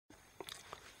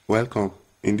Welcome.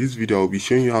 In this video, I'll be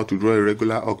showing you how to draw a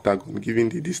regular octagon given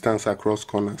the distance across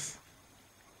corners.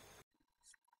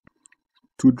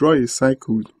 To draw a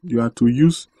cycle, you are to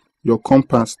use your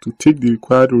compass to take the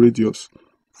required radius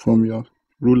from your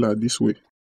ruler this way.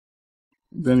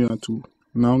 Then you are to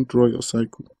now draw your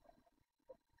cycle.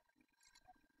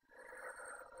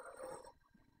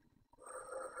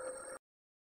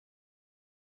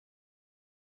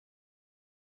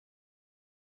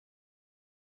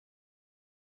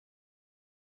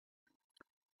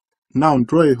 Now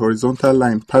draw a horizontal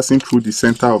line passing through the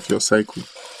center of your cycle.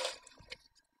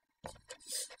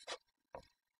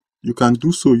 You can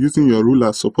do so using your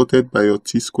ruler supported by your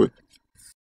T-square.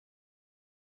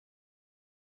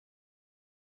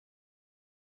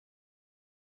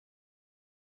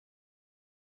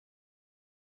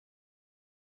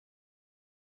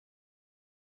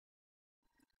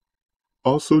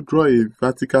 Also draw a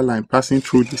vertical line passing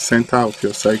through the center of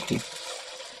your cycle.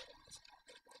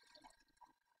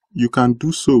 You can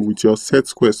do so with your set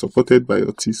square supported by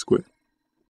your T-square.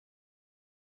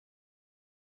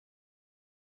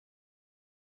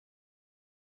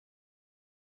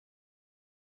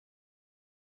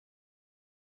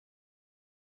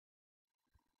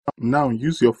 Now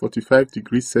use your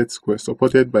 45-degree set square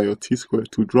supported by your T-square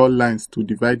to draw lines to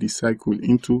divide the cycle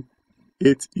into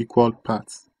 8 equal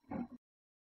parts.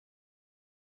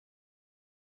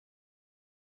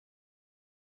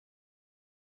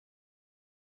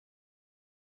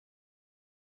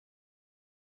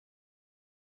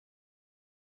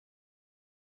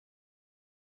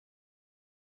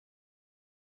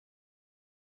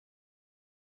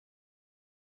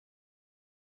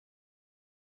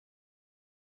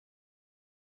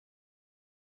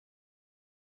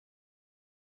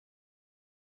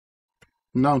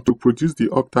 Now to produce the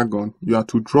octagon, you are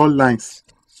to draw lines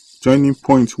joining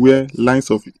points where lines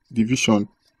of division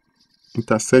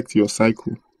intersect your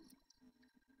cycle.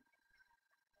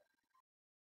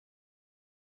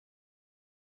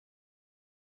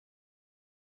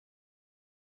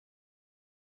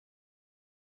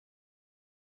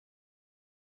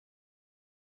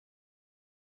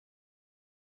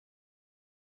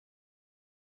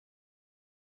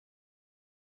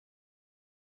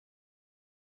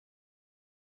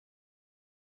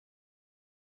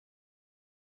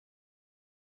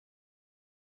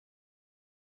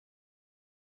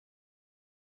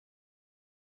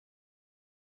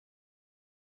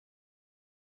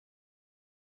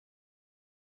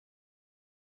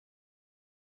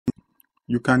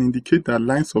 You can indicate that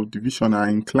lines of division are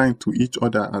inclined to each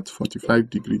other at 45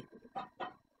 degrees.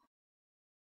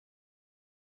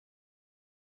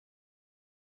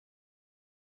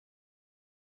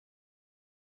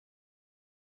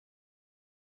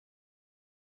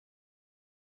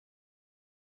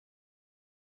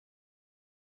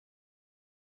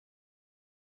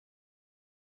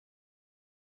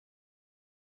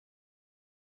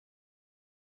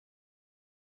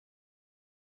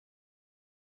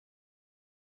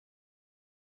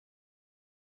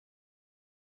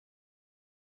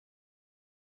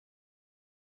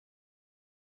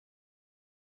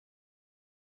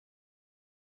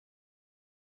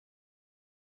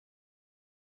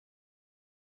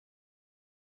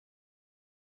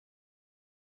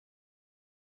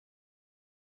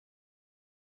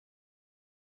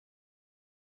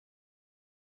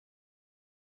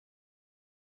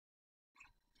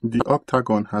 The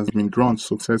octagon has been drawn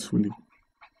successfully.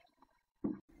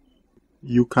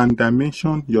 You can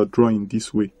dimension your drawing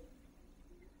this way.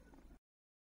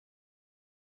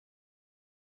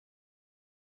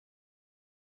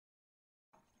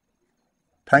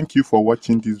 Thank you for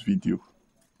watching this video.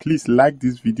 Please like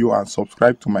this video and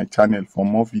subscribe to my channel for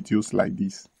more videos like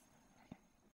this.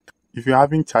 If you're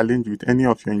having challenge with any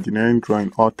of your engineering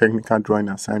drawing or technical drawing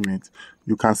assignments,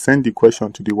 you can send the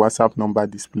question to the WhatsApp number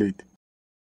displayed.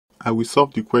 I will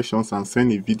solve the questions and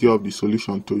send a video of the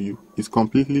solution to you. It's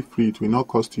completely free, it will not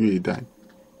cost you a dime.